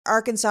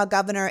Arkansas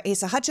Governor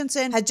Asa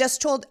Hutchinson had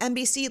just told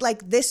NBC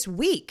this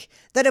week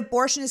that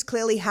abortion is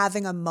clearly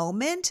having a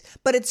moment,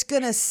 but it's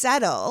going to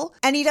settle.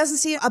 And he doesn't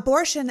see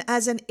abortion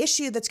as an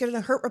issue that's going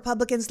to hurt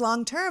Republicans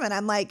long term. And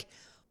I'm like,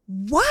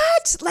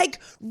 what?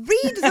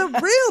 Read the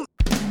room.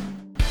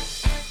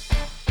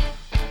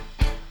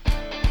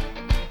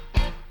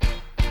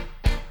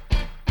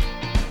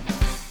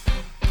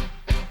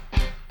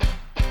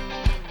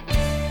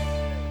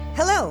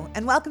 Hello,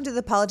 and welcome to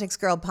the Politics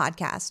Girl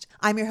podcast.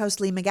 I'm your host,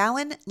 Lee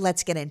McGowan.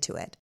 Let's get into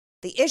it.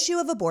 The issue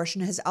of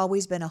abortion has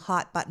always been a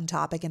hot button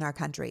topic in our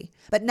country,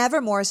 but never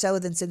more so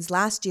than since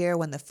last year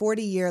when the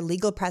 40-year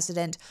legal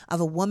precedent of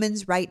a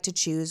woman's right to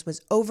choose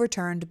was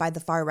overturned by the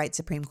far-right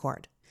Supreme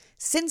Court.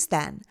 Since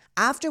then,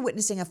 after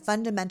witnessing a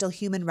fundamental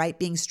human right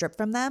being stripped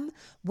from them,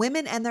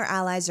 women and their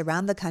allies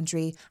around the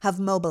country have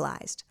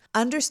mobilized,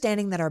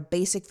 understanding that our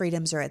basic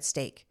freedoms are at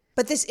stake.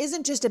 But this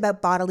isn't just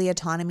about bodily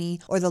autonomy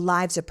or the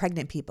lives of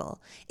pregnant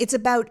people. It's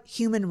about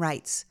human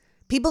rights.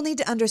 People need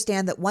to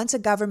understand that once a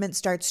government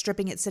starts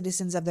stripping its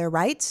citizens of their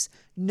rights,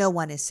 no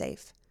one is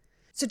safe.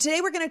 So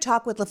today we're going to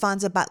talk with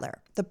Laphonza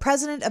Butler, the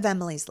president of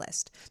Emily's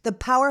List, the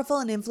powerful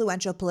and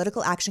influential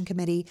political action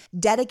committee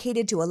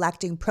dedicated to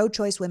electing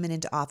pro-choice women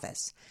into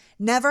office.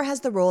 Never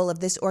has the role of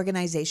this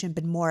organization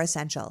been more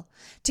essential.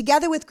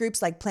 Together with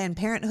groups like Planned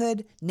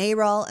Parenthood,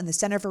 NARAL, and the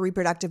Center for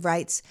Reproductive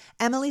Rights,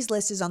 Emily's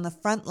List is on the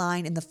front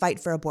line in the fight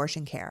for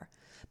abortion care.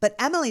 But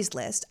Emily's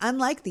List,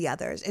 unlike the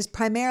others, is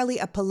primarily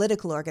a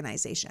political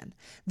organization.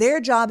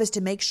 Their job is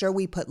to make sure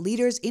we put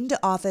leaders into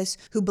office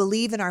who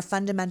believe in our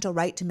fundamental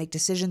right to make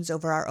decisions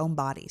over our own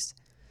bodies.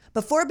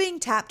 Before being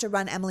tapped to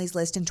run Emily's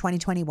List in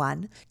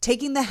 2021,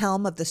 taking the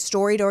helm of the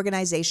storied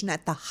organization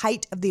at the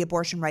height of the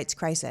abortion rights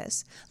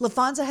crisis,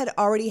 Laphonza had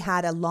already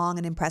had a long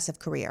and impressive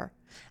career.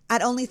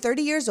 At only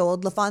 30 years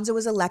old, Laphonza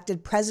was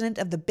elected president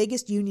of the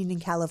biggest union in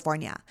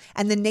California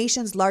and the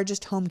nation's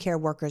largest home care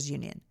workers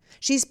union.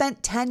 She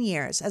spent 10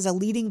 years as a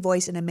leading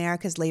voice in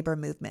America's labor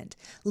movement,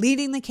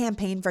 leading the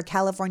campaign for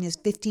California's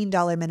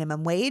 $15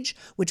 minimum wage,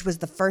 which was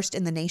the first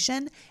in the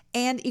nation,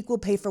 and equal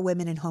pay for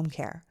women in home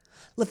care.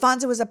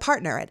 Laphonza was a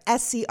partner at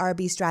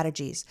SCRB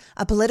Strategies,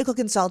 a political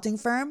consulting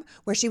firm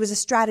where she was a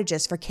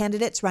strategist for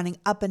candidates running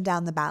up and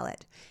down the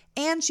ballot.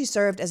 And she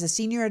served as a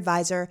senior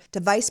advisor to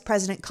Vice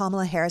President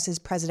Kamala Harris's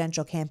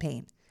presidential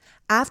campaign.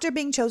 After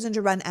being chosen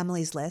to run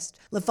Emily's List,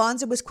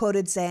 Laphonza was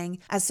quoted saying,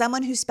 "As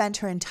someone who spent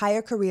her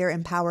entire career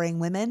empowering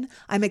women,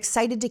 I'm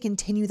excited to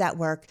continue that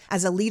work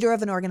as a leader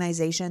of an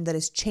organization that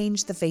has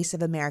changed the face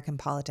of American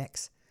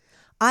politics."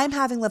 I'm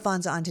having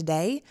Laphonza on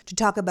today to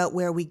talk about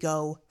where we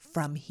go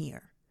from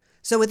here.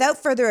 So without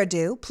further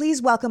ado,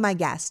 please welcome my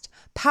guest,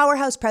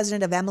 powerhouse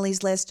president of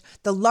Emily's List,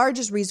 the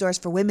largest resource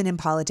for women in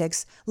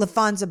politics,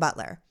 Laphonza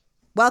Butler.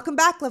 Welcome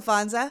back,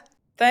 Laphonza.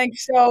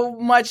 Thanks so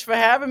much for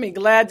having me.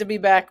 Glad to be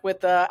back with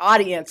the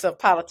audience of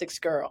Politics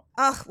Girl.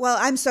 Oh, well,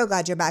 I'm so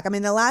glad you're back. I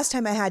mean, the last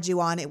time I had you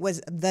on, it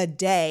was the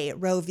day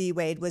Roe v.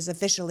 Wade was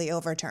officially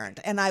overturned.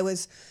 And I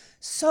was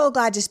so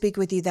glad to speak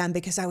with you then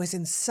because I was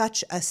in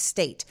such a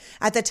state.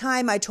 At the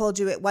time, I told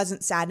you it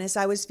wasn't sadness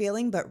I was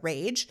feeling, but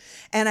rage.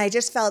 And I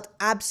just felt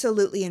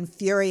absolutely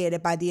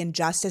infuriated by the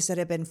injustice that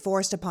had been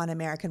forced upon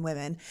American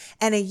women.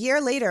 And a year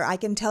later, I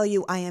can tell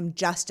you I am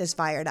just as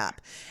fired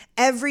up.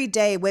 Every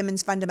day,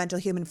 women's fundamental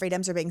human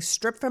freedoms are being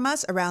stripped from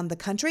us around the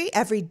country.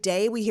 Every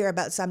day, we hear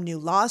about some new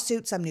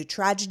lawsuit, some new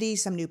tragedy,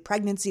 some new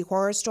pregnancy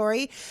horror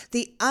story.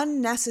 The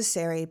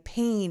unnecessary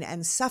pain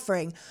and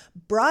suffering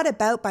brought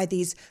about by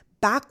these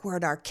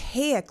backward,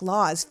 archaic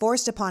laws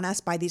forced upon us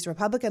by these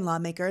Republican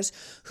lawmakers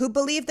who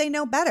believe they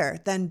know better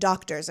than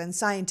doctors and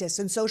scientists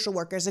and social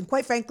workers and,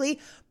 quite frankly,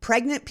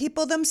 pregnant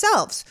people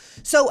themselves.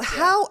 So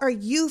how are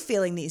you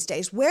feeling these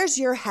days? Where's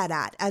your head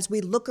at as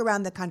we look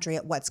around the country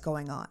at what's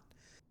going on?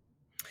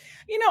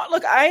 You know,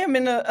 look, I am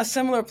in a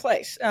similar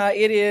place.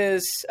 It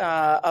is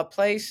a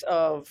place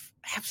of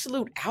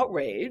absolute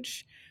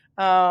outrage.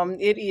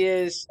 It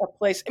is a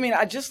place,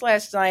 just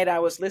last night I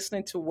was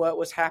listening to what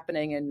was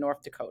happening in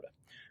North Dakota.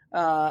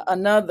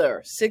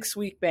 Another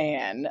 6-week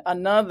ban,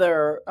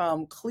 another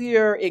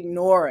clear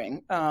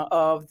ignoring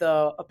of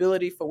the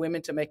ability for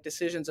women to make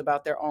decisions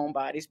about their own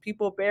bodies.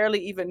 People barely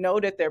even know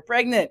that they're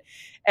pregnant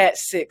at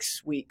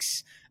 6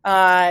 weeks.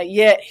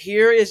 Yet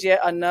here is yet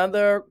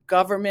another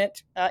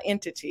government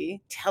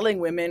entity telling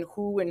women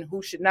who and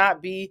who should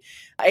not be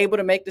able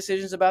to make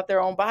decisions about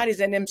their own bodies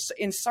and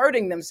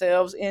inserting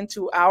themselves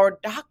into our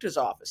doctor's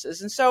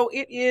offices. And so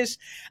it is,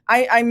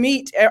 I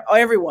meet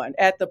everyone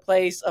at the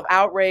place of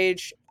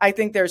outrage. I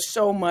think there's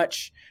so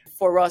much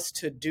for us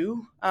to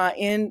do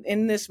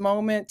in this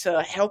moment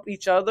to help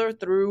each other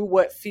through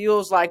what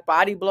feels like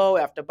body blow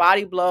after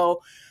body blow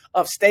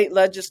of state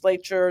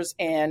legislatures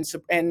and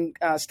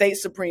state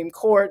Supreme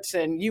Courts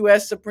and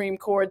U.S. Supreme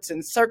Courts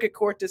and circuit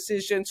court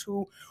decisions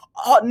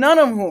none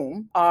of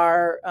whom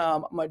are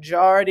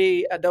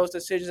majority. Those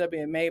decisions are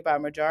being made by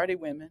majority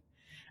women.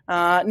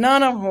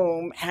 None of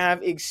whom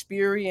have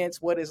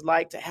experienced what it's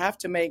like to have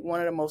to make one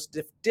of the most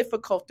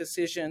difficult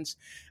decisions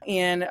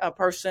in a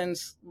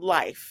person's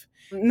life.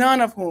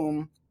 None of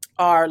whom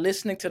are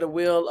listening to the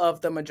will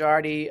of the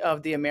majority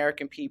of the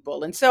American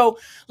people. And so,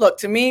 look,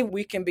 to me,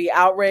 we can be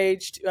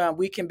outraged,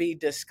 we can be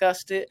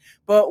disgusted,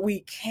 but we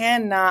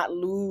cannot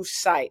lose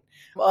sight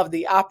of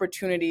the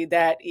opportunity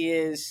that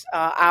is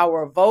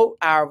our vote,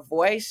 our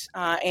voice,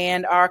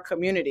 and our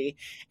community.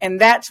 And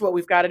that's what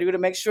we've got to do to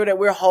make sure that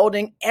we're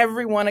holding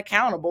everyone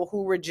accountable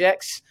who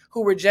rejects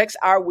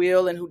our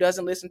will and who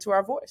doesn't listen to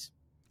our voice.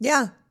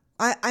 Yeah.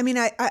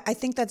 I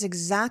think that's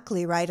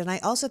exactly right. And I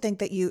also think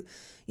that you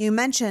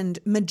mentioned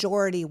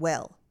majority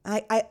will.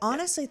 I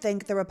honestly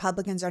think the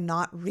Republicans are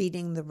not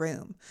reading the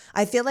room.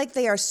 I feel like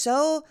they are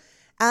so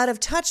out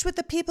of touch with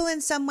the people in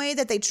some way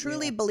that they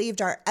truly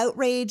believed our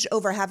outrage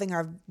over having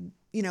our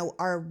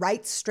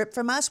rights stripped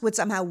from us would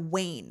somehow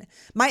wane.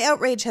 My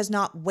outrage has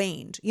not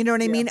waned. You know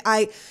what I mean?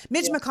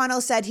 Mitch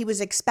McConnell said he was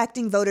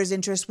expecting voters'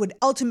 interest would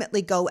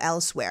ultimately go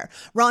elsewhere.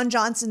 Ron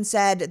Johnson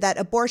said that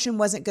abortion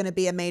wasn't going to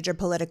be a major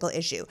political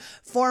issue.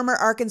 Former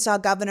Arkansas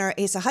Governor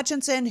Asa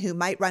Hutchinson, who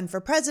might run for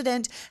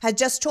president, had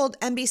just told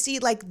NBC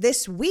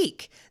this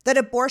week that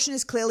abortion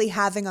is clearly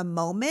having a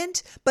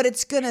moment, but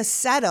it's going to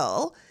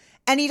settle.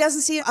 And he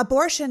doesn't see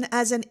abortion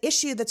as an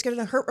issue that's going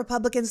to hurt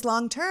Republicans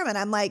long term. And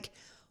I'm like,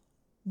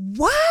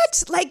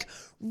 what?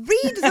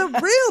 Read the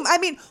room. I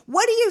mean,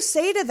 what do you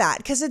say to that?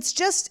 Because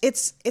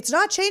it's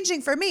not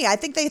changing for me. I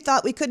think they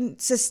thought we couldn't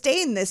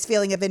sustain this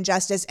feeling of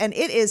injustice, and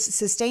it is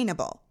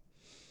sustainable.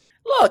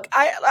 Look,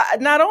 I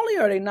not only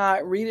are they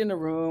not reading the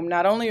room,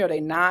 not only are they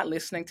not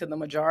listening to the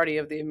majority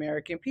of the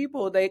American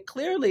people, they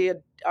clearly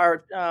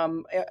are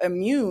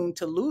immune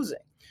to losing.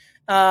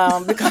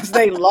 Because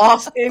they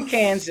lost in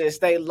Kansas,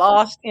 they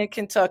lost in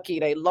Kentucky,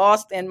 they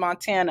lost in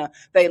Montana,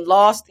 they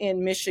lost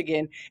in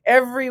Michigan.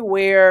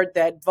 Everywhere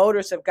that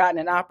voters have gotten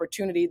an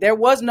opportunity, there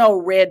was no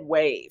red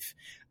wave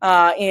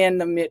in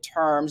the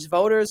midterms.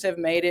 Voters have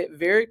made it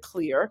very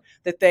clear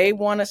that they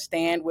want to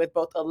stand with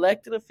both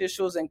elected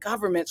officials and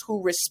governments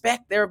who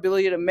respect their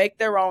ability to make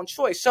their own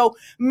choice. So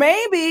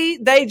maybe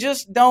they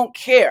just don't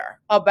care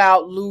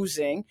about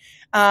losing.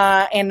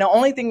 And the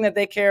only thing that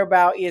they care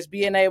about is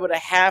being able to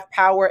have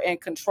power and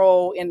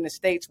control in the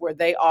states where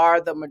they are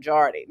the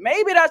majority.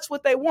 Maybe that's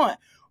what they want,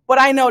 but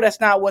I know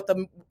that's not what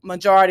the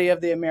majority of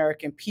the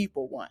American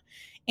people want.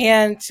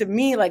 And to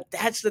me,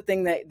 that's the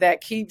thing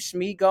that keeps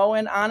me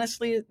going,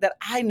 honestly, that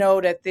I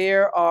know that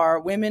there are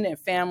women and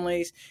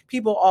families,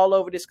 people all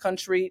over this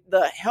country,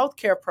 the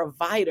healthcare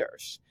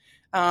providers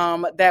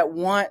that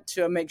want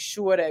to make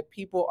sure that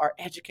people are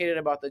educated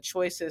about the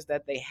choices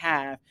that they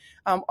have,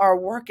 are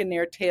working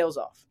their tails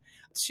off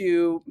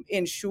to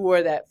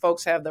ensure that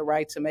folks have the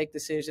right to make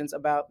decisions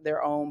about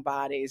their own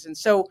bodies. And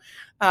so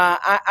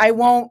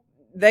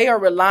they are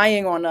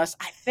relying on us,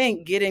 I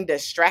think, getting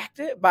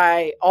distracted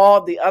by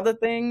all the other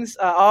things,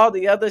 all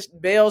the other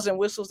bells and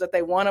whistles that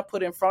they want to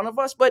put in front of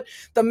us. But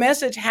the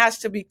message has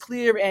to be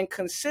clear and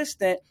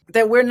consistent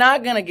that we're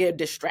not going to get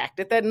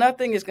distracted, that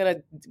nothing is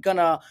going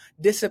to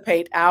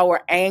dissipate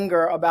our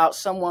anger about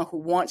someone who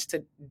wants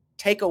to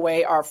take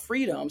away our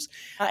freedoms,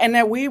 and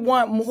that we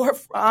want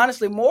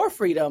more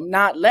freedom,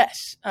 not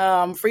less.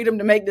 Freedom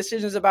to make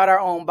decisions about our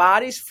own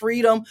bodies,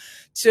 freedom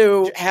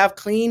to have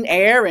clean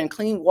air and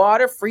clean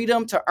water,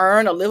 freedom to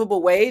earn a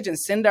livable wage and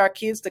send our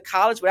kids to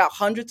college without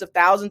hundreds of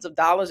thousands of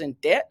dollars in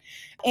debt.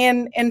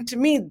 And to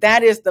me,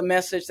 that is the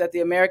message that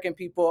the American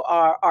people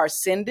are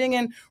sending.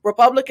 And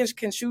Republicans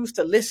can choose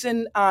to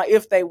listen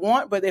if they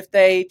want, but if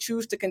they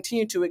choose to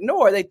continue to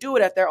ignore, they do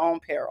it at their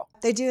own peril.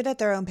 They do it at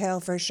their own peril,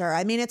 for sure.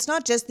 I mean, it's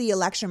not just the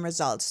election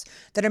results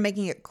that are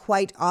making it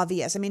quite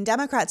obvious. I mean,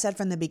 Democrats said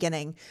from the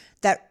beginning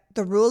that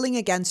the ruling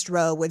against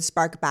Roe would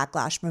spark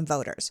backlash from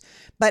voters,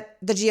 but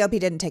the GOP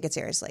didn't take it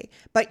seriously.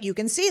 But you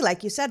can see,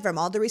 like you said, from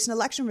all the recent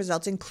election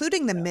results,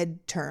 including the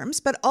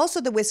midterms, but also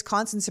the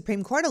Wisconsin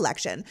Supreme Court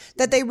election,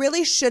 that they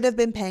really should have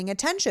been paying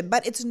attention.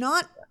 But it's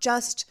not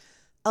just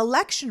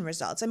election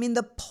results. I mean,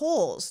 the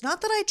polls,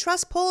 not that I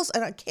trust polls, I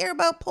don't care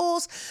about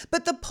polls,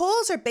 but the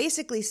polls are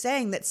basically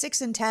saying that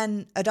 6 in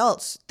 10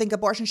 adults think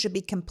abortion should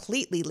be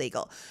completely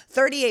legal.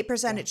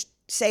 38%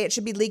 say it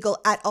should be legal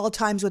at all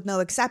times with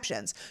no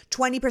exceptions.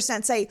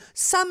 20% say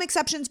some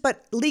exceptions,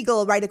 but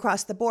legal right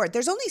across the board.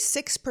 There's only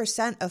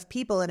 6% of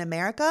people in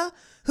America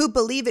who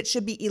believe it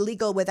should be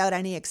illegal without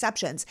any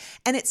exceptions.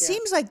 And it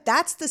seems like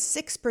that's the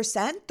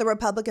 6% the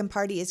Republican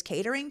Party is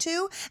catering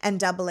to and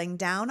doubling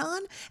down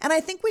on. And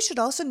I think we should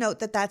also note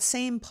that that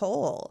same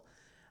poll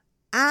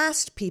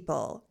asked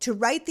people to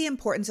rate the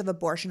importance of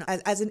abortion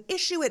as an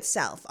issue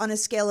itself on a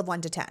scale of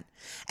 1 to 10.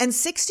 And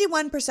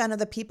 61% of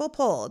the people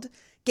polled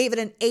gave it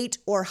an 8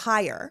 or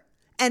higher,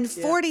 and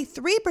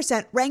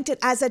 43% ranked it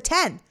as a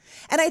 10.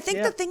 And I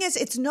think the thing is,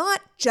 it's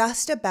not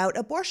just about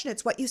abortion.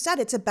 It's what you said.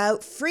 It's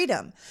about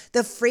freedom,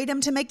 the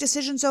freedom to make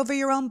decisions over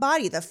your own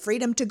body, the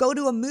freedom to go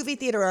to a movie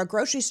theater or a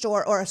grocery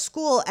store or a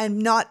school and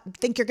not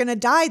think you're going to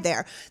die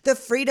there, the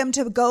freedom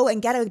to go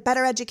and get a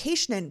better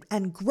education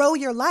and grow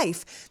your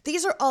life.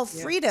 These are all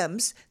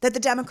freedoms that the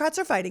Democrats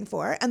are fighting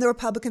for and the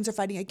Republicans are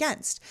fighting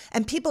against.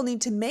 And people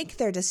need to make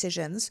their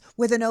decisions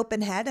with an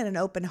open head and an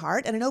open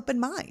heart and an open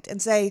mind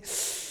and say,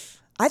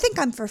 I think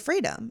I'm for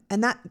freedom.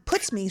 And that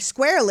puts me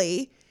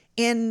squarely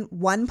in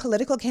one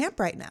political camp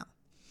right now.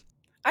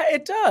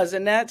 It does,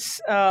 and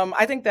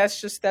I think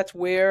that's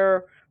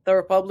where the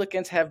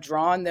Republicans have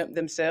drawn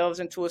themselves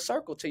into a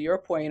circle. To your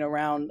point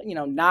around,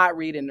 not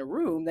reading the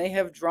room, they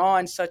have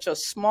drawn such a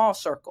small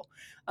circle,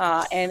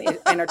 and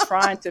are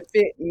trying to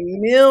fit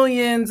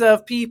millions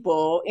of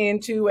people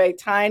into a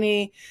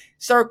tiny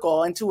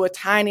circle, into a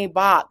tiny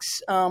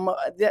box.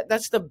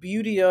 That's the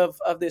beauty of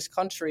this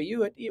country.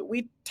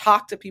 We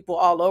talk to people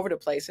all over the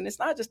place, and it's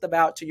not just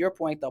about, to your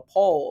point, the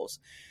polls,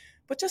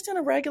 but just in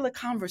a regular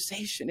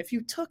conversation. If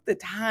you took the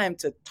time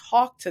to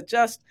talk to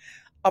just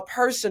a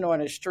person on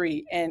the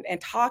street and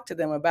talk to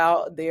them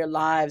about their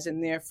lives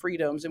and their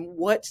freedoms and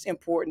what's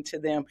important to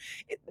them,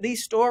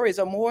 these stories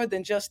are more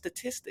than just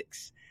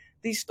statistics.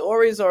 These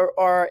stories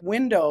are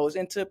windows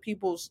into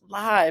people's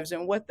lives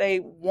and what they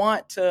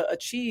want to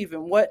achieve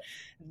and what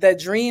the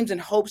dreams and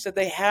hopes that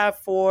they have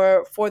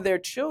for their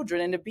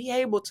children, and to be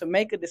able to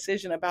make a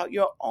decision about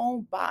your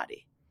own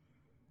body,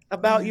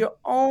 about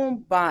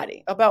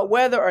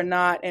whether or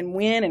not and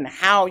when and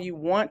how you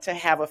want to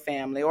have a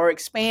family or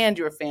expand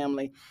your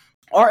family,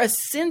 are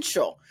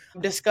essential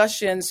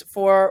discussions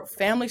for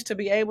families to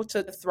be able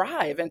to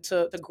thrive and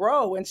to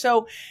grow. And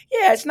so,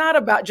 it's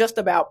not just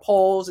about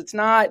polls. It's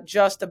not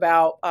just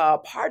about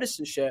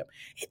partisanship.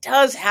 It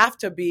does have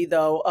to be,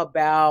 though,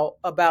 about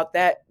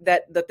that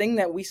the thing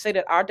that we say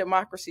that our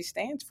democracy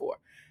stands for.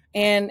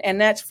 And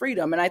that's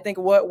freedom. And I think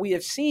what we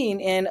have seen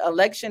in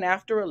election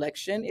after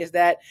election is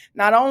that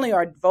not only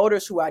are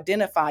voters who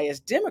identify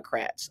as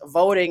Democrats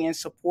voting in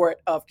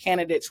support of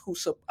candidates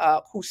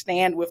who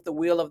stand with the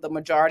will of the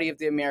majority of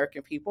the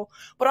American people,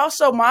 but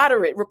also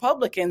moderate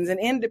Republicans and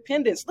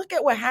independents. Look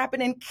at what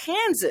happened in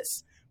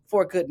Kansas,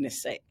 for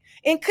goodness sake,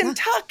 in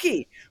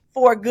Kentucky,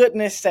 for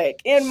goodness sake,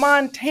 in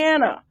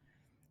Montana.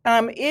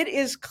 It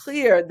is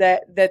clear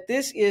that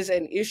this is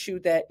an issue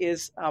that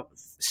is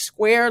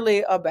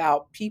squarely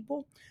about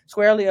people,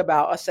 squarely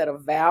about a set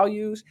of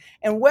values,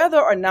 and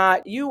whether or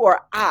not you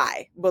or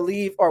I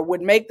believe or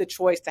would make the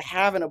choice to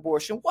have an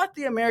abortion. What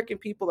the American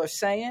people are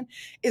saying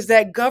is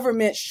that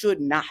government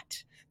should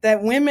not.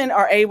 That women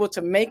are able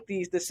to make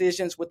these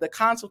decisions with the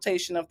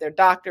consultation of their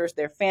doctors,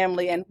 their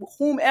family, and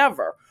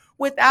whomever,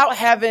 without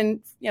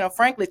having,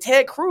 frankly,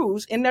 Ted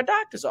Cruz in their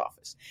doctor's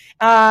office.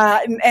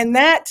 And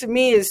that, to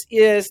me,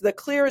 is the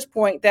clearest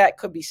point that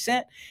could be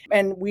sent.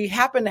 And we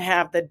happen to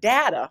have the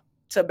data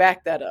to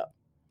back that up.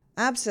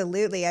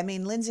 Absolutely. I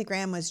mean, Lindsey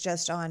Graham was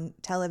just on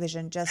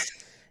television, just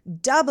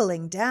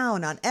doubling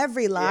down on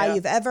every lie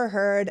you've ever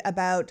heard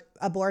about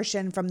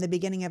abortion from the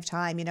beginning of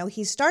time.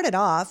 He started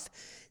off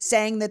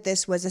saying that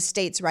this was a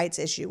states' rights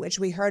issue, which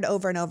we heard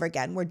over and over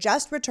again. We're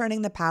just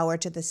returning the power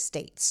to the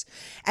states.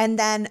 And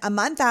then a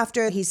month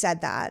after he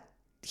said that,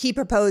 he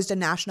proposed a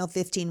national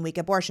 15-week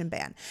abortion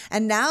ban.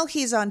 And now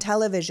he's on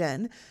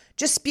television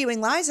just spewing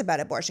lies about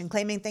abortion,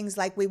 claiming things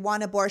like we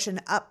want abortion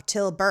up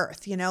till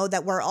birth,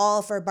 that we're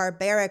all for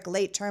barbaric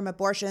late-term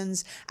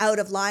abortions out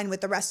of line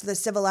with the rest of the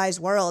civilized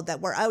world,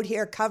 that we're out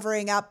here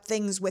covering up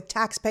things with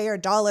taxpayer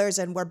dollars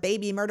and we're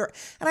baby murder.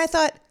 And I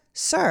thought,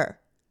 sir,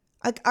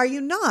 are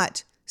you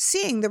not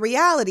seeing the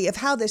reality of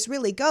how this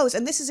really goes?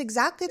 And this is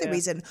exactly the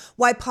reason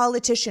why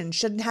politicians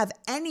shouldn't have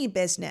any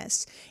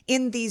business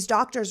in these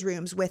doctors'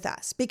 rooms with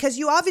us, because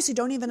you obviously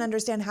don't even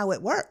understand how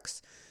it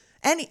works.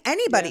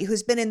 Anybody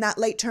who's been in that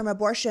late-term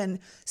abortion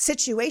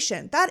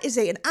situation, that is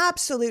an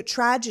absolute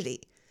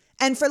tragedy.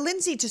 And for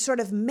Lindsey to sort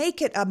of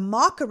make it a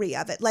mockery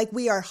of it, like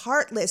we are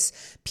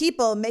heartless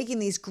people making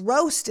these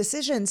gross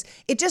decisions,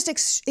 it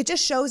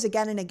just shows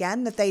again and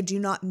again that they do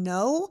not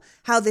know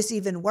how this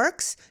even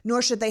works,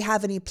 nor should they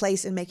have any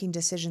place in making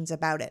decisions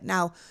about it.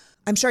 Now,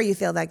 I'm sure you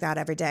feel like that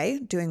every day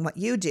doing what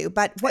you do,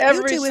 but what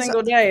every you do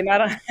single day.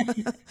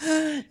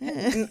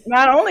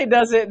 Not only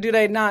do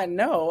they not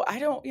know,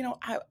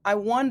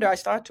 I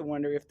start to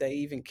wonder if they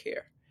even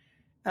care.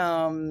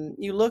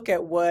 You look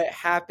at what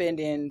happened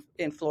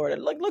in Florida.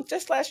 Look,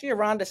 just last year,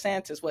 Ron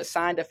DeSantis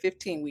signed a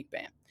 15-week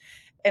ban.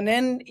 And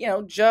then,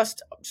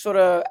 just sort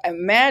of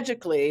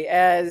magically,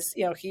 as,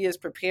 he is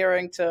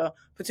preparing to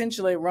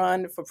potentially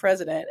run for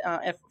president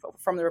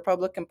from the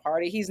Republican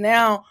Party, he's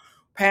now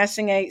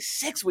passing a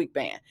 6-week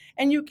ban.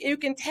 And you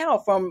can tell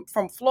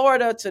from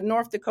Florida to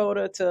North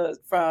Dakota to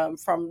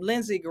from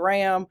Lindsey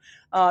Graham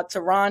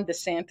to Ron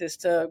DeSantis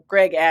to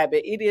Greg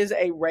Abbott, it is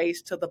a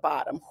race to the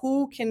bottom.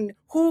 Who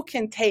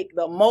can take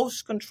the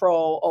most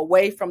control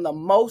away from the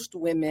most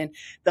women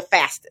the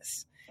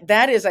fastest?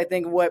 That is, I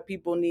think, what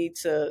people need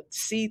to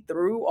see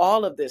through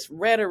all of this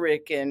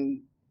rhetoric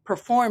and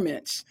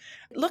performance.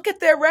 Look at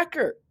their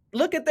record.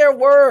 Look at their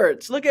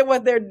words. Look at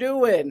what they're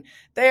doing.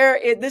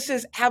 This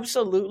is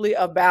absolutely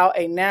about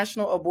a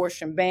national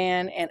abortion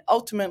ban, and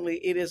ultimately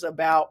it is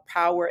about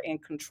power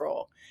and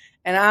control.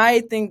 And I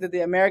think that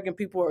the American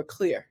people are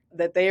clear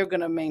that they are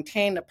going to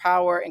maintain the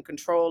power and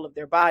control of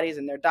their bodies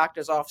and their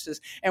doctors' offices.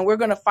 And we're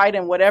going to fight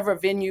in whatever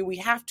venue we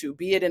have to,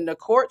 be it in the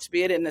courts,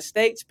 be it in the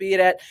states, be it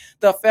at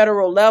the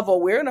federal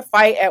level. We're going to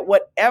fight at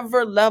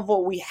whatever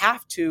level we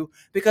have to,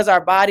 because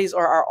our bodies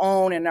are our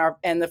own,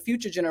 and the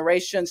future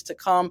generations to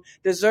come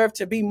deserve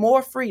to be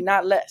more free,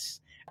 not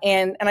less.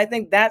 And I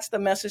think that's the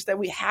message that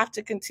we have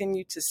to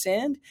continue to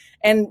send,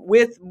 and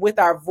with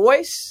our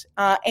voice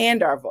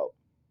and our vote.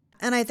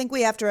 And I think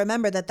we have to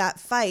remember that that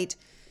fight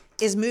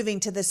is moving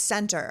to the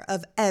center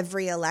of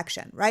every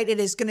election, right? It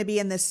is going to be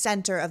in the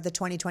center of the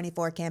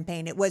 2024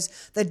 campaign. It was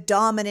the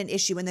dominant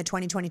issue in the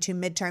 2022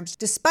 midterms,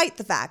 despite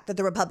the fact that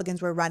the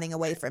Republicans were running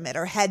away from it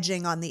or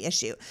hedging on the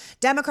issue.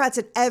 Democrats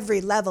at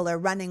every level are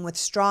running with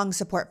strong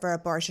support for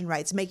abortion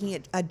rights, making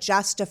it a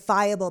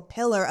justifiable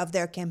pillar of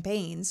their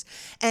campaigns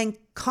and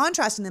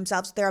contrasting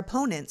themselves with their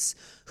opponents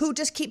who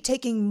just keep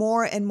taking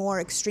more and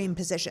more extreme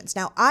positions.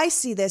 Now, I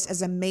see this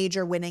as a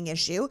major winning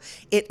issue.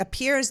 It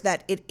appears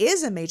that it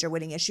is a major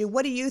winning issue.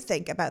 What do you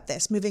think about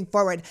this moving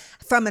forward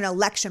from an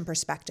election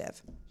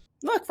perspective?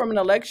 Look, from an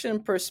election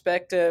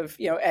perspective,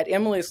 at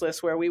Emily's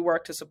List, where we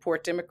work to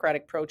support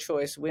Democratic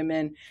pro-choice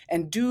women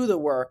and do the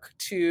work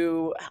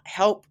to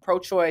help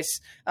pro-choice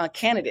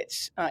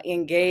candidates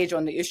engage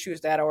on the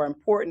issues that are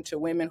important to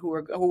women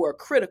who are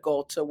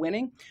critical to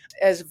winning.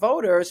 As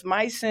voters,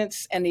 my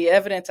sense and the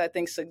evidence, I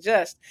think,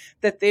 suggests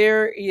that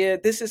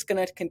this is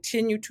going to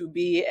continue to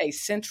be a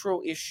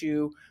central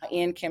issue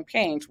in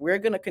campaigns. We're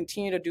going to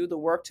continue to do the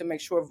work to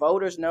make sure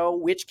voters know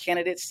which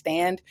candidates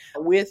stand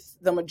with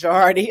the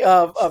majority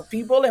of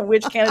people and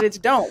which candidates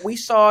don't. We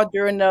saw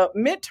during the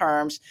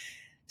midterms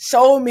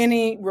so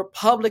many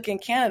Republican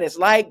candidates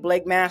like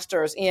Blake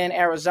Masters in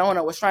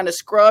Arizona was trying to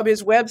scrub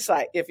his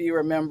website, if you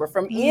remember,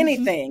 from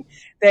anything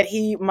that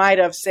he might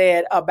have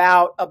said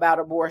about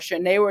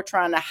abortion. They were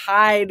trying to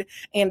hide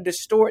and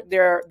distort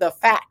the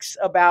facts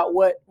about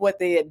what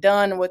they had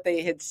done, what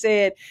they had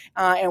said,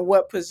 and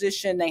what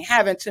position they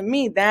have. And to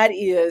me, that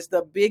is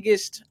the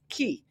biggest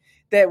key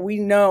that we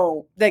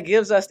know, that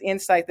gives us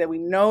insight that we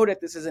know that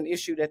this is an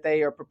issue that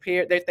they are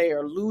prepared, that they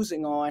are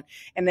losing on,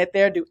 and that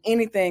they'll do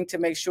anything to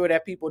make sure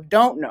that people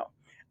don't know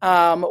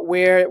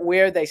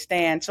where they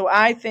stand. So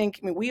I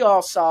think, we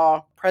all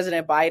saw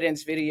President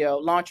Biden's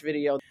launch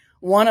video.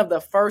 One of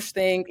the first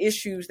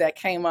issues that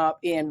came up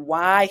in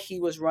why he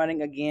was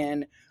running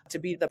again to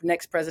be the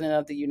next president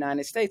of the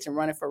United States and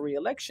running for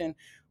re-election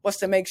was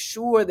to make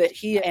sure that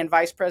he and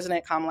Vice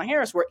President Kamala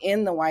Harris were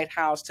in the White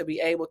House to be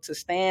able to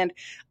stand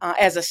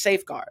as a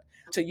safeguard,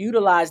 to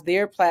utilize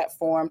their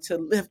platform to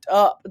lift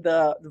up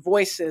the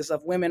voices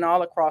of women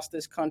all across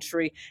this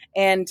country,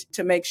 and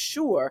to make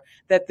sure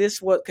that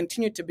this will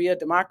continue to be a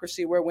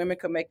democracy where women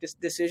can make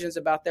decisions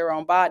about their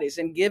own bodies.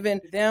 And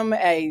giving them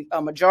a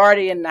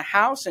majority in the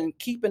House and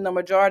keeping the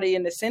majority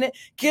in the Senate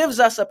gives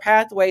us a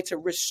pathway to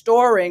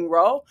restoring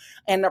Roe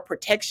and the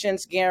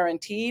protections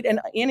guaranteed. And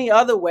any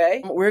other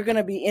way, we're going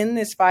to be in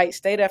this fight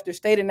state after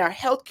state, and our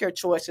healthcare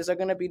choices are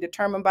going to be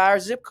determined by our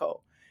zip code.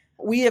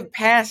 We have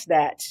passed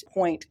that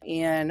point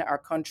in our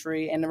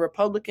country, and the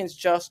Republicans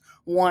just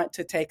want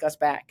to take us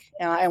back.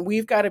 And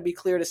we've got to be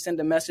clear to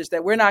send a message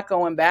that we're not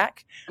going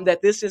back,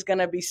 that this is going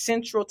to be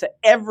central to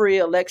every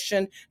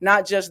election,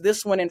 not just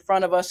this one in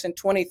front of us in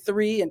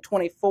 23 and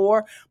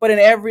 24, but in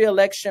every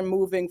election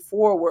moving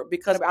forward,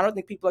 because I don't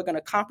think people are going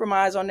to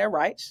compromise on their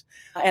rights.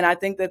 And I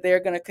think that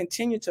they're going to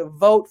continue to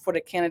vote for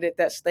the candidate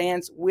that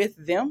stands with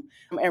them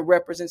and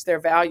represents their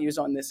values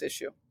on this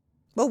issue.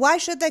 Well, why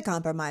should they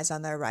compromise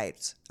on their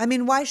rights?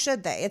 Why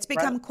should they? It's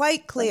become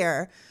quite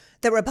clear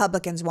that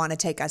Republicans want to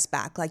take us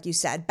back, like you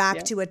said,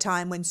 back to a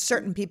time when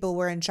certain people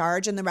were in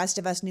charge and the rest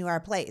of us knew our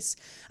place.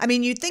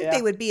 You'd think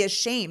they would be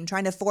ashamed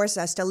trying to force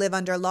us to live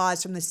under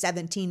laws from the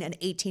 17 and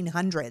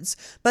 1800s,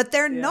 but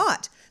they're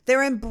not.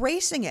 They're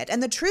embracing it.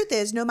 And the truth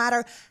is, no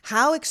matter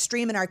how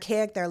extreme and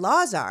archaic their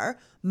laws are,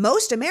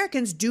 most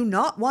Americans do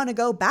not want to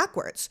go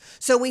backwards.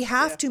 So we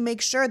have to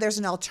make sure there's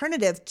an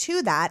alternative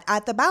to that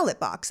at the ballot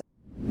box.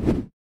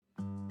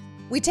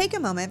 We take a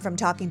moment from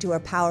talking to a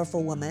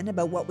powerful woman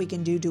about what we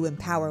can do to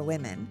empower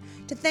women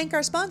to thank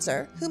our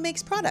sponsor who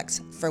makes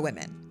products for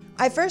women.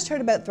 I first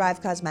heard about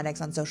Thrive Cosmetics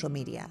on social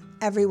media.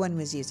 Everyone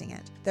was using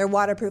it. Their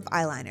waterproof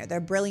eyeliner, their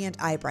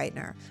brilliant eye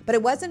brightener. But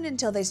it wasn't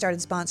until they started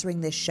sponsoring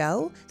this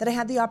show that I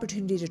had the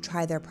opportunity to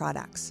try their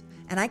products.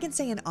 And I can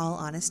say in all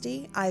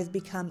honesty, I've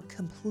become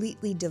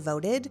completely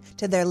devoted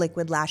to their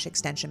Liquid Lash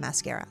Extension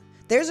Mascara.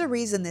 There's a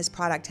reason this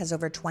product has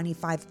over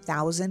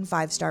 25,000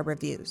 five-star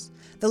reviews.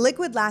 The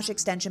Liquid Lash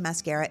Extension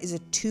Mascara is a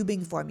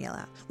tubing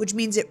formula, which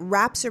means it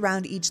wraps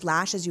around each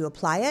lash as you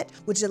apply it,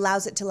 which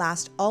allows it to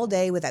last all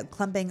day without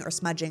clumping or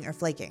smudging or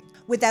flaking.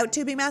 Without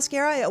tubing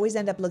mascara, I always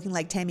end up looking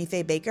like Tammy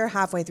Faye Baker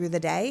halfway through the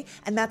day,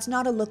 and that's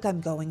not a look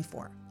I'm going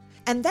for.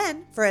 And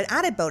then, for an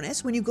added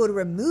bonus, when you go to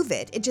remove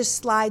it, it just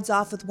slides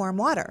off with warm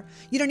water.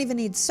 You don't even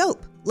need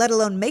soap, let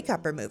alone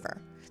makeup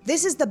remover.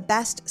 This is the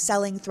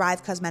best-selling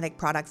Thrive Cosmetic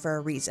product for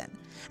a reason.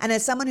 And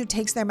as someone who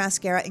takes their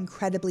mascara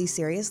incredibly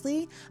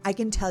seriously, I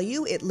can tell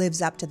you it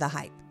lives up to the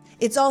hype.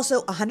 It's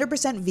also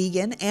 100%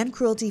 vegan and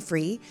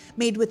cruelty-free,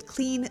 made with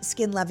clean,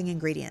 skin-loving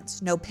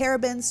ingredients. No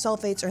parabens,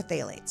 sulfates, or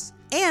phthalates.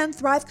 And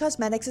Thrive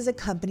Cosmetics is a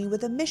company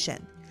with a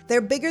mission.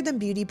 Their Bigger Than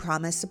Beauty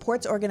promise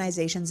supports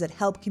organizations that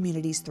help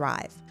communities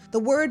thrive. The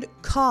word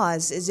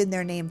cause is in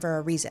their name for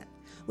a reason.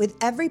 With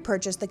every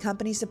purchase, the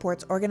company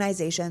supports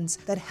organizations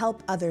that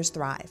help others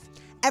thrive.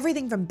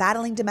 everything from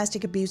battling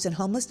domestic abuse and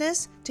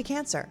homelessness to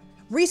cancer.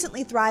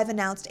 Recently, Thrive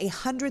announced a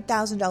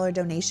 $100,000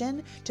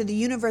 donation to the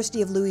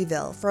University of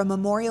Louisville for a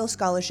memorial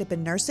scholarship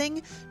in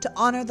nursing to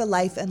honor the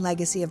life and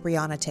legacy of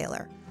Breonna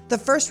Taylor. The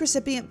first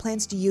recipient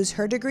plans to use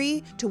her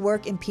degree to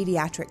work in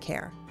pediatric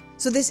care.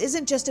 So this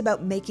isn't just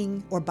about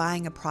making or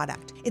buying a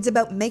product. It's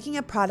about making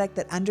a product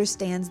that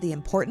understands the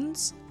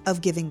importance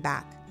of giving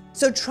back.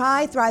 So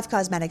try Thrive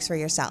Cosmetics for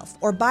yourself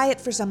or buy it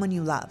for someone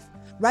you love.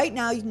 Right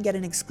now, you can get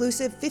an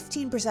exclusive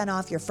 15%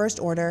 off your first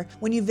order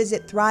when you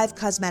visit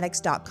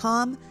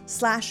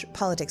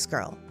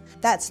thrivecosmetics.com/politicsgirl.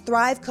 That's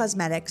Thrive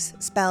Cosmetics,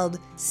 spelled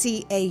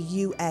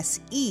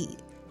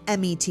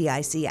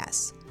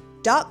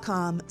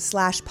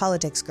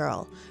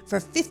CAUSEMETICS.com/politicsgirl for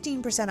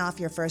 15% off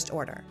your first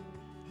order.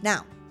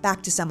 Now,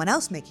 back to someone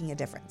else making a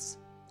difference,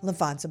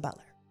 Laphonza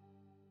Butler.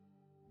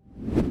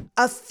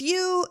 A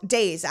few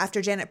days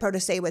after Janet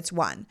Protasiewicz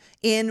won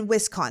in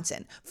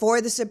Wisconsin for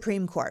the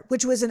Supreme Court,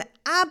 which was an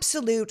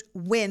absolute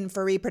win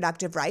for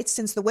reproductive rights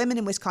since the women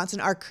in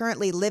Wisconsin are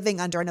currently living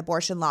under an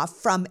abortion law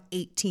from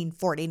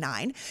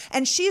 1849,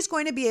 and she's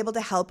going to be able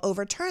to help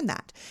overturn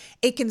that.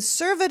 A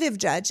conservative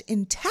judge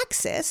in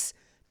Texas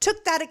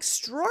took that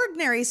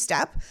extraordinary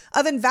step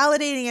of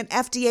invalidating an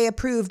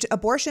FDA-approved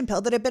abortion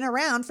pill that had been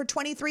around for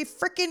 23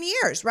 freaking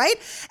years, right?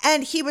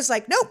 And he was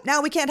like, nope,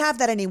 now we can't have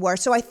that anymore.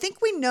 So I think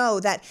we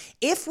know that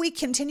if we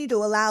continue to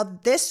allow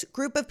this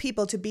group of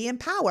people to be in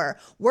power,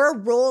 we're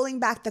rolling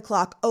back the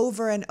clock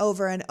over and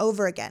over and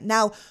over again.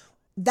 Now,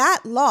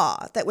 that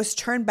law that was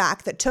turned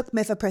back that took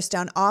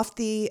mifepristone off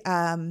the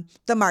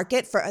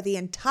market for the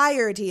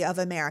entirety of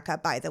America,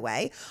 by the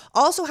way,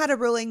 also had a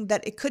ruling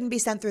that it couldn't be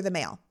sent through the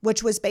mail,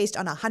 which was based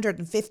on a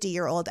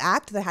 150-year-old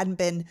act that hadn't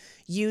been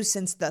used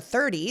since the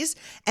 30s.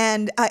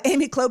 And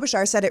Amy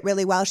Klobuchar said it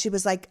really well. She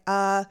was like,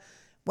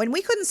 when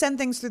we couldn't send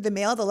things through the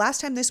mail, the last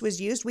time this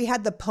was used, we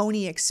had the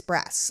Pony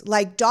Express.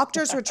 Like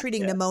doctors were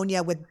treating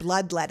pneumonia with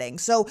bloodletting.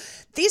 So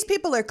these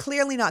people are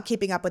clearly not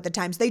keeping up with the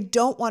times. They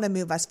don't want to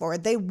move us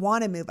forward. They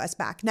want to move us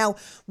back. Now,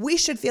 we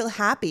should feel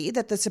happy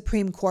that the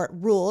Supreme Court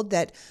ruled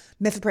that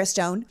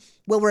mifepristone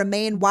will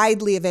remain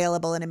widely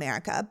available in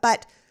America.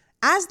 But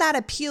as that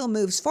appeal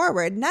moves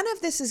forward, none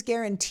of this is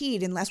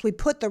guaranteed unless we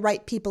put the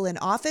right people in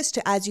office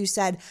to, as you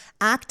said,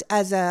 act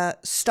as a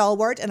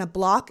stalwart and a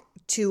block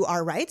to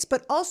our rights,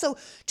 but also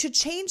to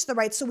change the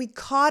rights so we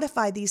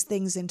codify these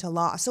things into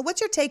law. So what's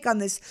your take on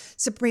this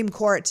Supreme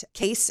Court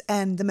case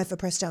and the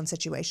mifepristone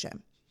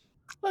situation?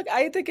 Look,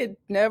 I think it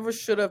never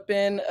should have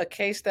been a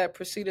case that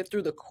proceeded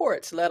through the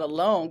courts, let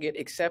alone get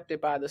accepted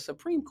by the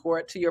Supreme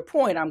Court. To your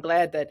point, I'm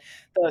glad that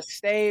the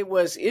stay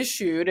was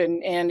issued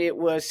and it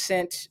was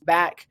sent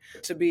back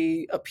to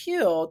be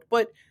appealed.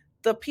 But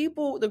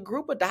the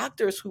group of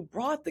doctors who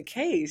brought the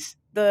case,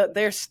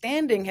 their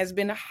standing has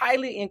been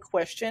highly in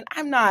question.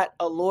 I'm not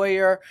a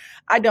lawyer.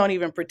 I don't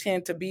even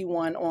pretend to be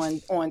one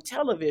on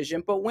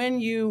television. But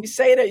when you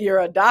say that you're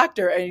a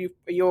doctor and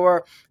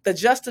the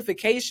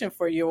justification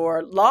for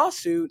your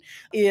lawsuit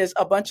is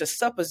a bunch of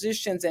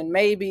suppositions and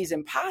maybes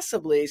and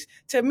possiblies,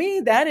 to me,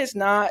 that is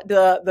not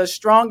the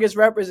strongest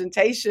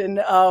representation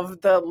of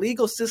the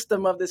legal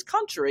system of this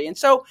country. And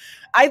so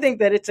I think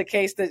that it's a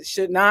case that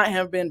should not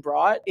have been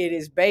brought. It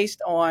is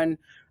based on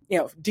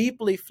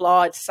deeply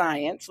flawed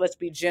science. Let's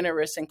be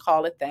generous and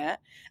call it that.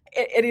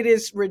 It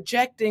is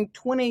rejecting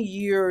 20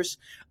 years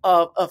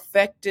of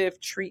effective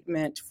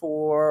treatment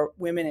for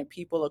women and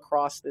people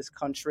across this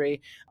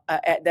country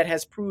that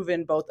has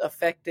proven both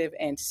effective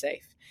and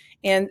safe.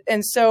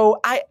 And so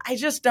I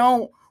just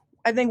don't.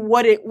 I think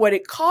what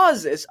it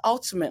causes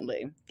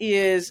ultimately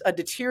is a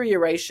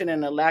deterioration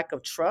and a lack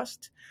of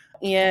trust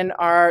in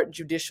our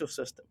judicial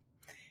system.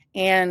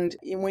 And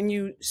when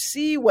you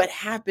see what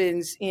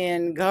happens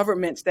in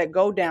governments that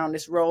go down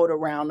this road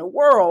around the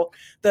world,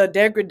 the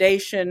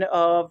degradation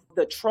of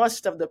the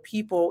trust of the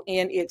people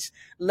in its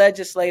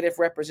legislative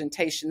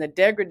representation, the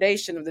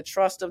degradation of the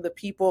trust of the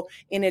people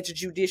in its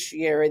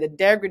judiciary, the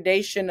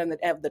degradation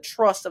of the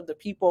trust of the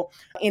people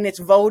in its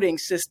voting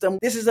system.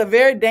 This is a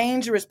very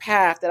dangerous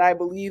path that I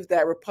believe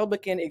that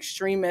Republican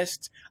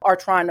extremists are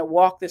trying to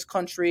walk this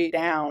country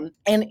down.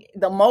 And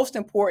the most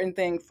important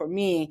thing for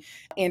me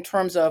in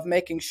terms of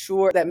making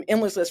sure that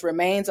Endless List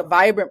remains a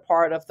vibrant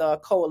part of the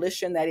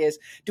coalition that is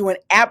doing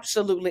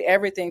absolutely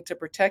everything to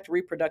protect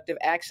reproductive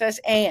access,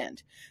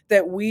 and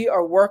that we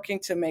are working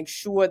to make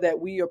sure that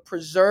we are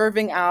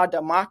preserving our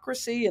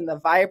democracy and the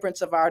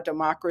vibrance of our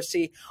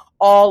democracy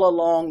all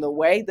along the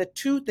way. The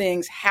two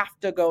things have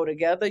to go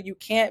together. You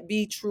can't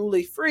be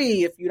truly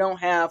free if you don't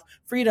have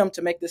freedom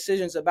to make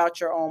decisions about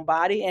your own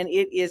body, and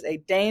it is a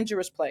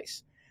dangerous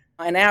place.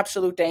 An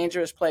absolute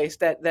dangerous place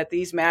that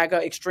these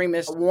MAGA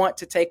extremists want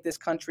to take this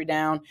country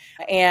down.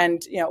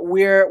 And,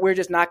 we're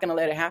just not going to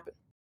let it happen.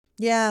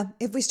 Yeah.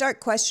 If we start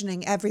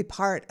questioning every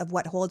part of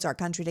what holds our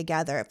country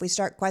together, if we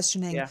start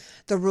questioning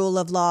the rule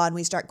of law and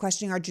we start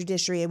questioning our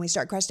judiciary and we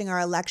start questioning our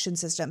election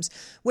systems,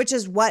 which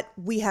is what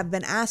we have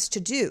been asked to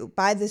do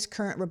by this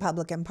current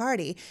Republican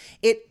Party,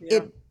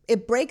 it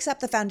it breaks up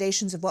the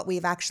foundations of what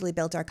we've actually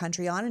built our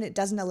country on, and it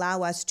doesn't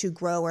allow us to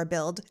grow or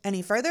build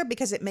any further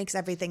because it makes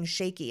everything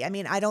shaky. I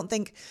mean, I don't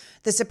think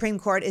the Supreme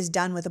Court is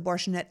done with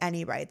abortion at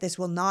any rate. This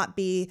will not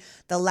be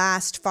the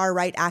last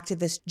far-right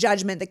activist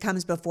judgment that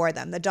comes before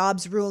them. The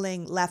Dobbs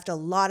ruling left a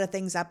lot of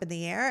things up in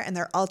the air, and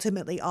they're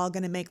ultimately all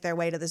going to make their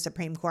way to the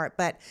Supreme Court.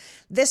 But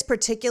this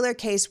particular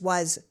case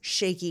was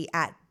shaky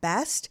at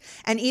best.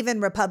 And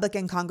even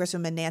Republican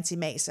Congresswoman Nancy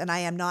Mace, and I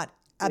am not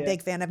a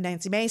big fan of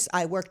Nancy Mace.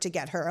 I worked to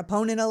get her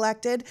opponent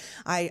elected.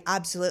 I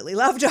absolutely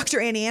love Dr.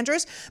 Annie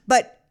Andrews.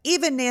 But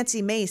even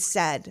Nancy Mace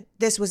said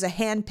this was a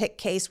hand-picked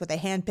case with a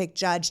hand-picked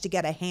judge to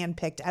get a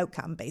hand-picked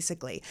outcome,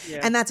 basically.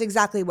 Yeah. And that's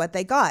exactly what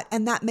they got.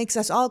 And that makes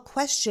us all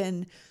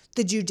question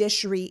the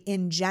judiciary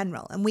in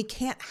general. And we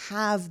can't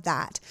have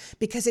that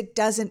because it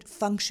doesn't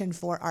function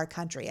for our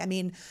country. I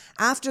mean,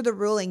 after the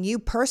ruling, you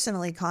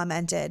personally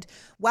commented,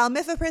 while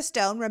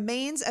mifepristone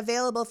remains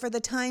available for the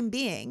time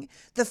being,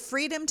 the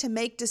freedom to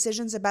make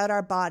decisions about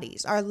our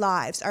bodies, our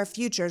lives, our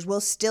futures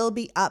will still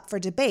be up for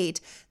debate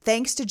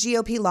thanks to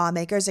GOP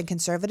lawmakers and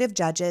conservative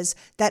judges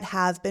that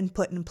have been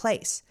put in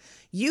place.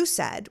 You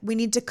said we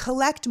need to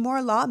collect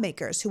more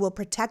lawmakers who will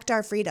protect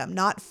our freedom,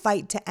 not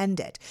fight to end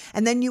it.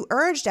 And then you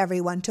urged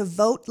everyone to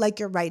vote like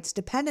your rights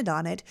depended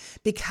on it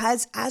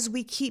because, as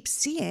we keep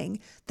seeing,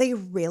 they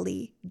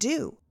really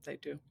do. They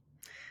do.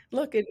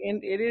 Look, it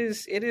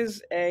is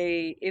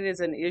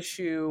an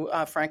issue,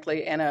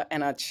 frankly, and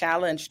a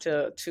challenge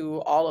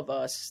to all of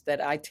us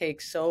that I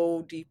take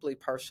so deeply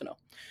personal.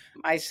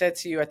 I said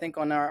to you, I think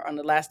on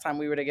the last time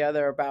we were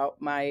together,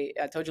 I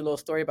told you a little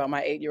story about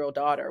my 8-year-old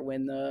daughter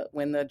when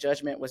the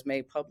judgment was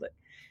made public,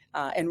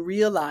 and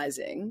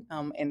realizing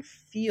and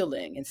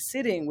feeling and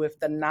sitting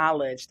with the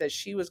knowledge that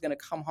she was going to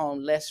come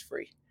home less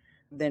free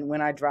than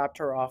when I dropped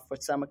her off for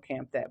summer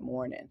camp that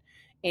morning.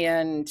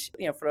 And,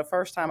 for the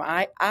first time,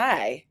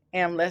 I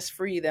am less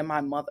free than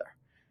my mother,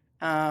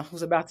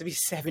 who's about to be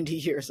 70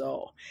 years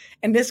old.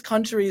 And this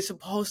country is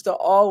supposed to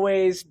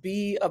always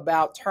be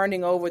about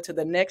turning over to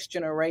the next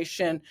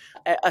generation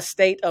a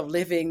state of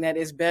living that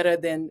is better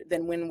than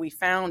when we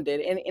found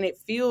it. And it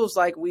feels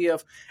like we're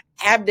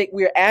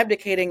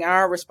abdicating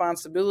our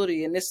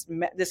responsibility. And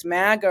this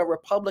MAGA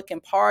Republican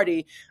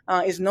Party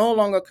is no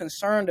longer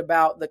concerned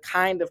about the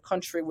kind of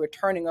country we're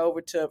turning over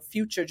to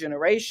future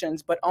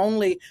generations, but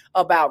only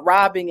about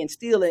robbing and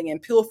stealing and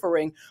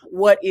pilfering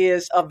what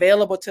is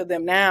available to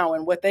them now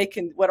and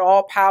what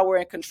all power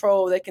and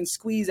control they can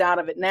squeeze out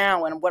of it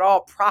now and what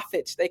all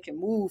profits they can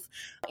move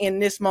in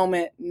this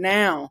moment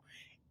now.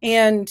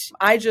 And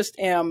I just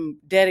am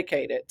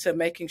dedicated to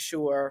making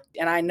sure,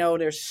 and I know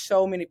there's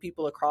so many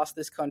people across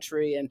this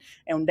country and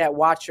that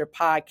watch your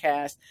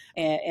podcast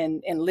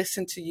and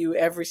listen to you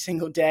every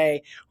single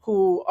day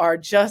who are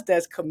just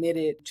as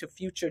committed to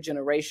future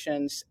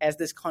generations as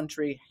this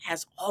country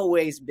has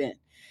always been.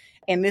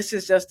 And this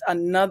is just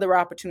another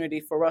opportunity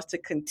for us to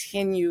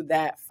continue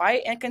that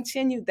fight and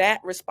continue that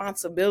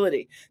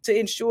responsibility to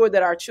ensure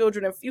that our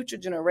children and future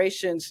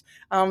generations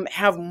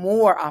have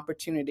more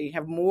opportunity,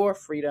 have more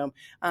freedom,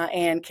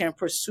 and can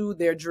pursue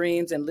their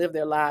dreams and live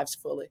their lives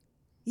fully.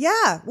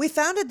 Yeah, we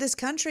founded this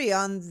country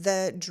on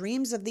the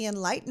dreams of the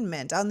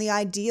Enlightenment, on the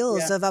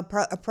ideals of a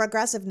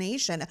progressive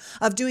nation,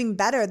 of doing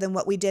better than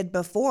what we did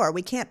before.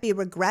 We can't be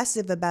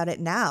regressive about it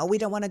now. We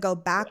don't want to go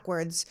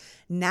backwards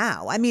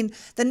now. I mean,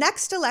 the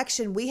next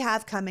election we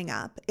have coming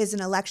up is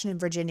an election in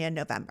Virginia in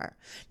November.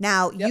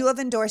 Now, you have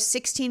endorsed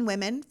 16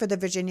 women for the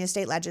Virginia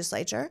state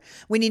legislature.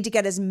 We need to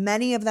get as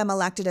many of them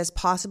elected as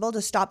possible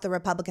to stop the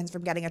Republicans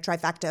from getting a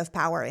trifecta of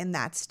power in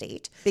that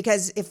state.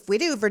 Because if we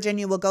do,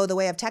 Virginia will go the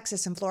way of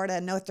Texas and Florida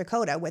and North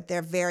Dakota with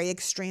their very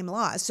extreme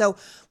laws. So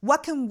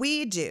what can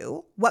we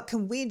do? What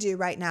can we do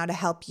right now to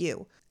help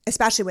you,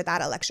 especially with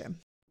that election?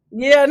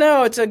 Yeah,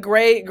 no, it's a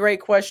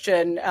great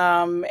question.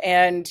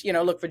 And,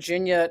 look,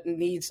 Virginia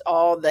needs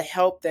all the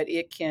help that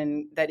it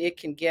can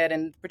get,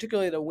 and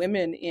particularly the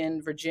women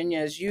in Virginia.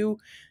 As you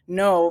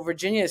know,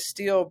 Virginia is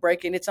still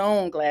breaking its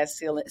own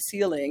glass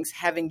ceilings,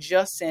 having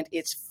just sent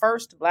its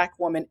first Black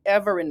woman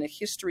ever in the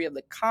history of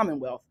the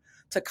Commonwealth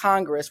to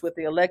Congress with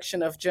the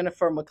election of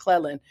Jennifer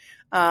McClellan.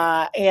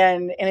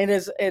 And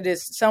it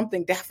is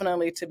something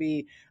definitely to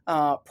be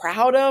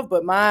proud of,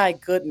 but my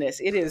goodness,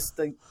 it is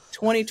the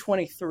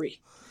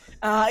 2023.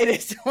 It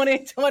is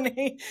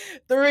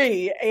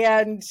 2023,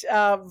 and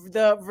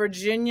the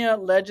Virginia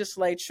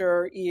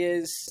legislature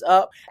is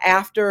up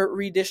after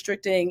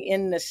redistricting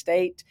in the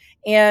state,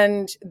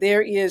 and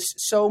there is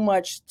so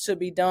much to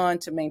be done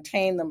to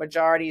maintain the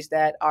majorities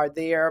that are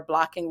there,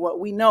 blocking what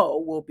we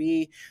know will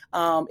be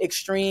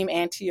extreme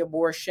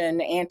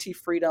anti-abortion,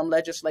 anti-freedom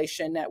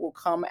legislation that will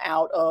come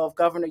out of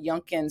Governor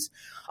Youngkin's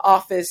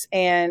office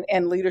and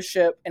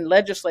leadership and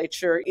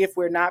legislature if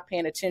we're not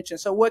paying attention.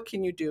 So what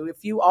can you do?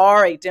 If you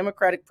are a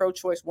Democratic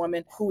pro-choice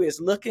woman who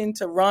is looking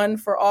to run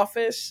for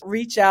office,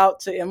 reach out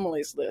to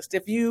Emily's List.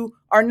 If you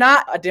are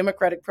not a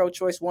Democratic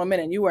pro-choice woman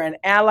and you are an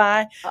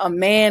ally, a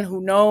man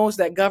who knows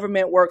that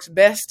government works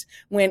best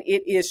when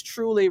it is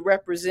truly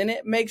represented,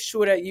 make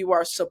sure that you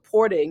are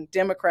supporting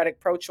Democratic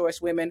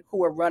pro-choice women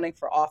who are running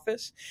for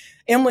office.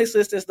 Emily's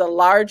List is the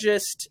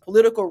largest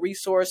political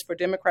resource for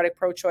Democratic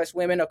pro-choice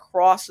women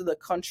across the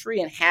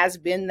country and has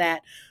been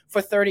that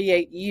for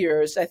 38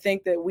 years. I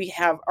think that we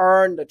have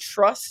earned the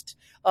trust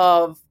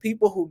of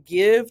people who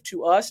give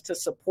to us to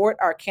support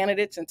our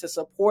candidates and to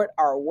support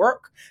our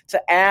work,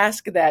 to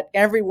ask that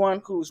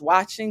everyone who's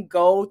watching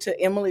go to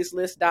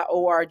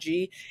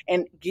emilyslist.org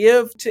and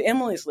give to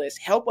Emily's List.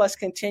 Help us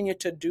continue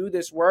to do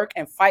this work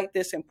and fight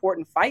this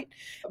important fight,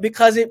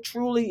 because it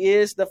truly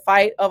is the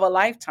fight of a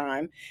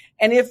lifetime.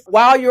 And if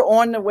while you're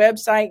on the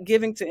website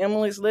giving to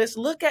Emily's List,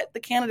 look at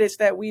the candidates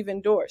that we've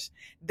endorsed.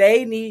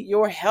 They need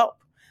your help.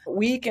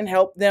 We can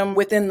help them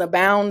within the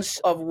bounds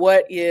of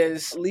what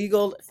is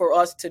legal for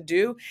us to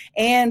do,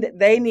 and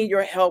they need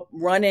your help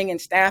running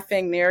and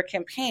staffing their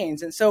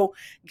campaigns. And so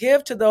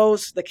give to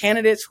the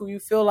candidates who you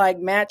feel like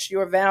match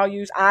your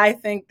values. I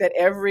think that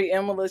every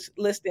Emily's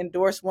List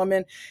endorsed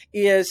woman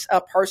is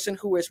a person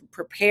who is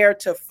prepared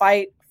to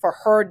fight for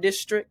her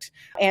district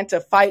and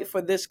to fight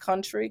for this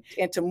country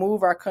and to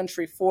move our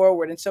country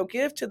forward. And so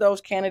give to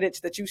those candidates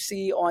that you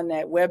see on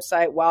that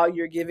website while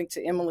you're giving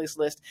to Emily's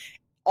List.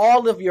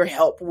 All of your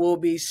help will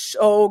be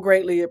so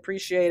greatly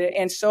appreciated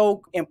and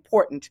so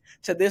important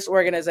to this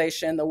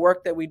organization, the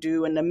work that we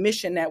do and the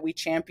mission that we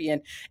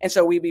champion. And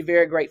so we'd be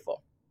very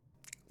grateful.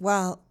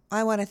 Well,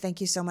 I want to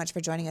thank you so much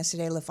for joining us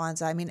today,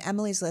 Laphonza. I mean,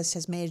 Emily's List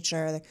has made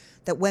sure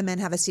that women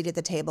have a seat at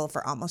the table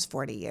for almost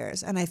 40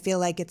 years. And I feel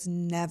like it's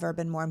never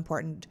been more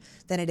important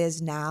than it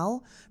is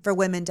now for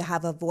women to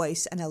have a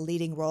voice and a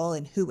leading role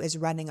in who is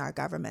running our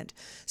government.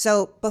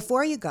 So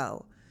before you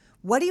go,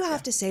 what do you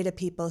have to say to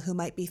people who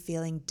might be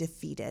feeling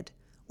defeated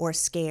or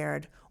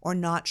scared or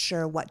not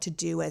sure what to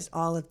do as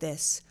all of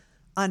this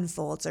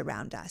unfolds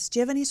around us? Do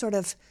you have any sort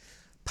of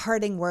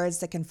parting words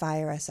that can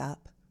fire us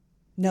up?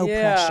 No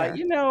pressure.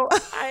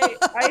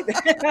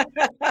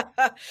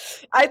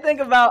 I think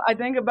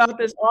about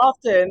this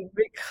often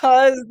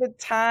because the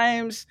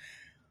times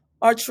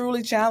are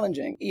truly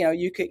challenging.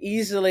 You could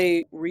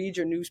easily read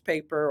your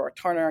newspaper or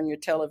turn on your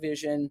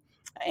television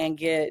and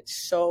get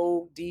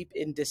so deep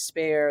in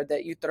despair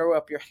that you throw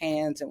up your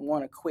hands and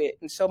want to quit.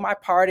 And so my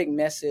parting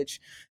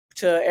message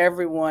to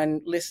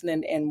everyone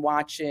listening and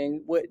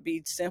watching would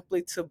be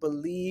simply to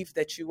believe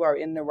that you are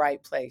in the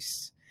right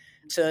place,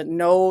 to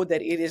know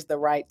that it is the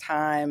right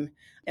time,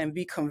 and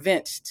be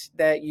convinced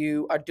that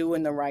you are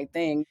doing the right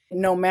thing.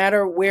 No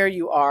matter where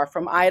you are,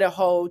 from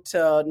Idaho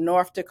to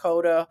North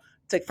Dakota,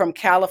 from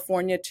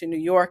California to New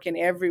York and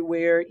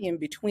everywhere in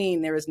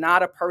between, there is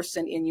not a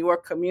person in your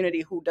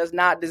community who does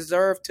not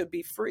deserve to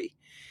be free.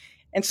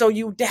 And so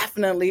you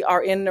definitely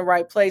are in the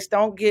right place.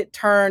 Don't get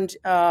turned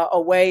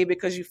away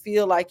because you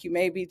feel like you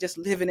may be just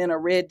living in a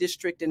red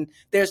district and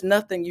there's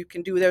nothing you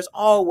can do. There's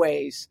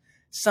always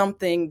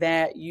something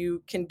that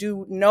you can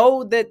do.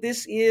 Know that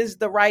this is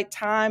the right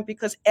time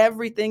because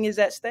everything is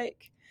at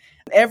stake.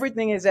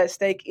 Everything is at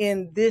stake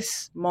in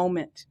this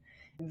moment.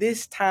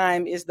 This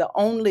time is the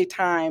only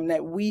time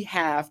that we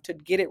have to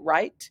get it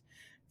right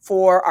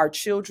for our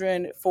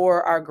children,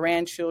 for our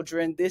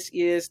grandchildren. This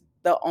is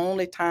the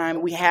only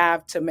time we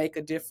have to make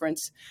a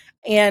difference.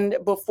 And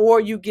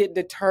before you get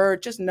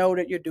deterred, just know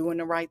that you're doing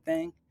the right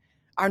thing.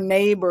 Our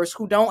neighbors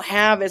who don't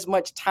have as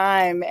much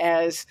time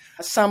as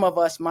some of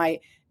us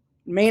may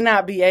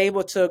not be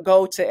able to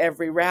go to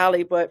every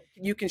rally, but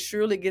you can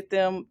surely get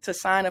them to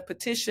sign a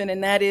petition,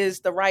 and that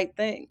is the right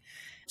thing.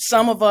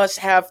 Some of us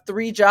have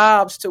 3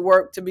 jobs to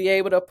work to be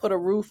able to put a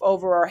roof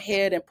over our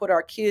head and put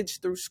our kids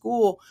through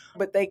school,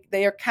 but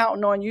they are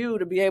counting on you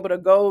to be able to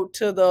go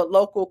to the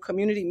local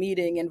community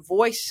meeting and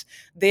voice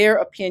their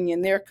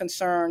opinion, their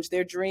concerns,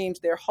 their dreams,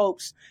 their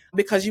hopes,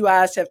 because you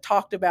guys have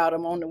talked about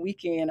them on the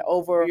weekend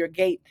over your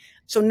gate.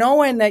 So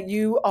knowing that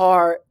you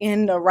are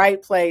in the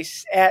right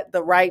place at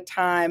the right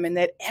time and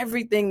that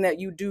everything that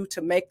you do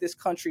to make this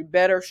country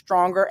better,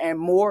 stronger, and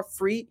more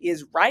free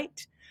is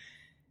right,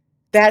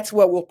 that's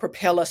what will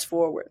propel us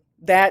forward.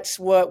 That's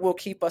what will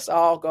keep us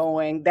all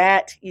going.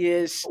 That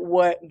is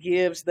what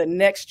gives the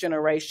next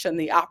generation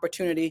the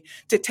opportunity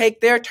to take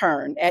their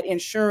turn at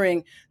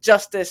ensuring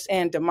justice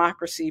and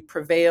democracy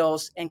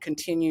prevails and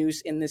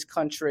continues in this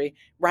country.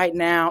 Right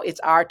now,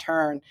 it's our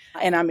turn,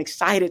 and I'm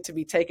excited to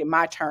be taking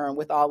my turn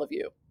with all of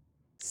you.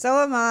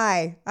 So am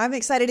I. I'm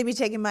excited to be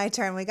taking my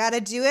turn. We got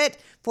to do it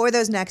for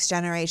those next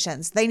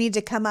generations. They need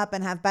to come up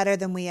and have better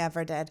than we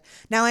ever did.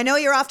 Now, I know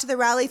you're off to the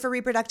Rally for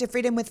Reproductive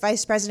Freedom with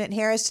Vice President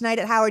Harris tonight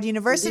at Howard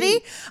University.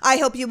 Indeed. I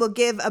hope you will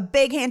give a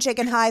big handshake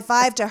and high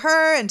five to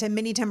her and to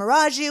Minnie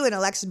Tamaraju and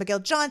Alexis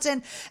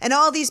McGill-Johnson and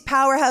all these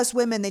powerhouse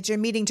women that you're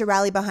meeting to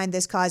rally behind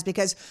this cause,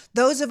 because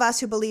those of us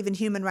who believe in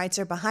human rights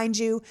are behind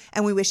you,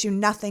 and we wish you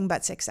nothing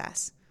but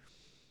success.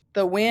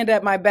 The wind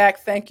at my back.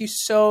 Thank you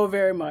so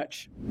very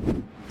much.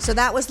 So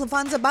that was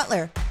Laphonza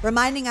Butler,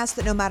 reminding us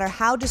that no matter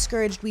how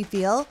discouraged we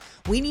feel,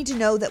 we need to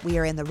know that we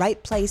are in the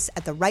right place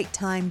at the right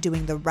time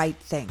doing the right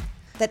thing.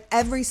 that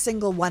every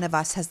single one of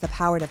us has the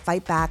power to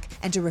fight back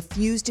and to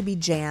refuse to be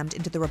jammed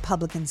into the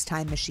Republicans'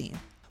 time machine.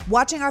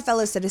 Watching our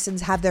fellow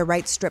citizens have their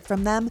rights stripped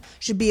from them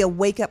should be a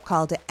wake-up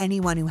call to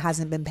anyone who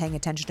hasn't been paying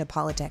attention to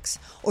politics,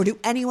 or to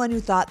anyone who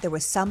thought there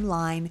was some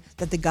line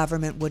that the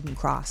government wouldn't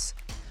cross.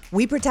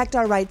 We protect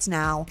our rights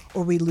now,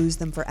 or we lose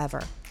them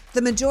forever.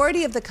 The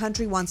majority of the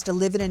country wants to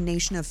live in a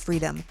nation of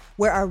freedom,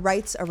 where our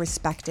rights are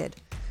respected.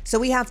 So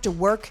we have to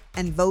work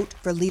and vote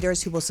for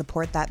leaders who will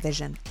support that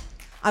vision.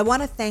 I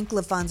want to thank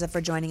Laphonza for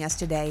joining us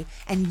today,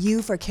 and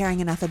you for caring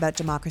enough about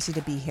democracy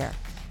to be here.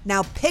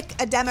 Now pick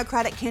a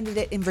Democratic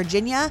candidate in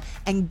Virginia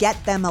and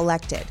get them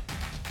elected.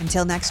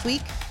 Until next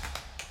week,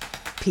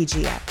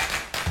 PGA.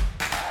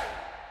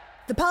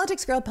 The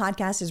Politics Girl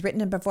podcast is written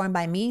and performed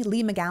by me,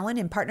 Lee McGowan,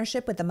 in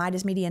partnership with the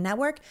Midas Media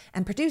Network,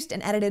 and produced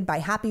and edited by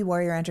Happy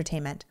Warrior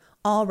Entertainment.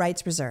 All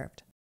rights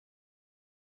reserved.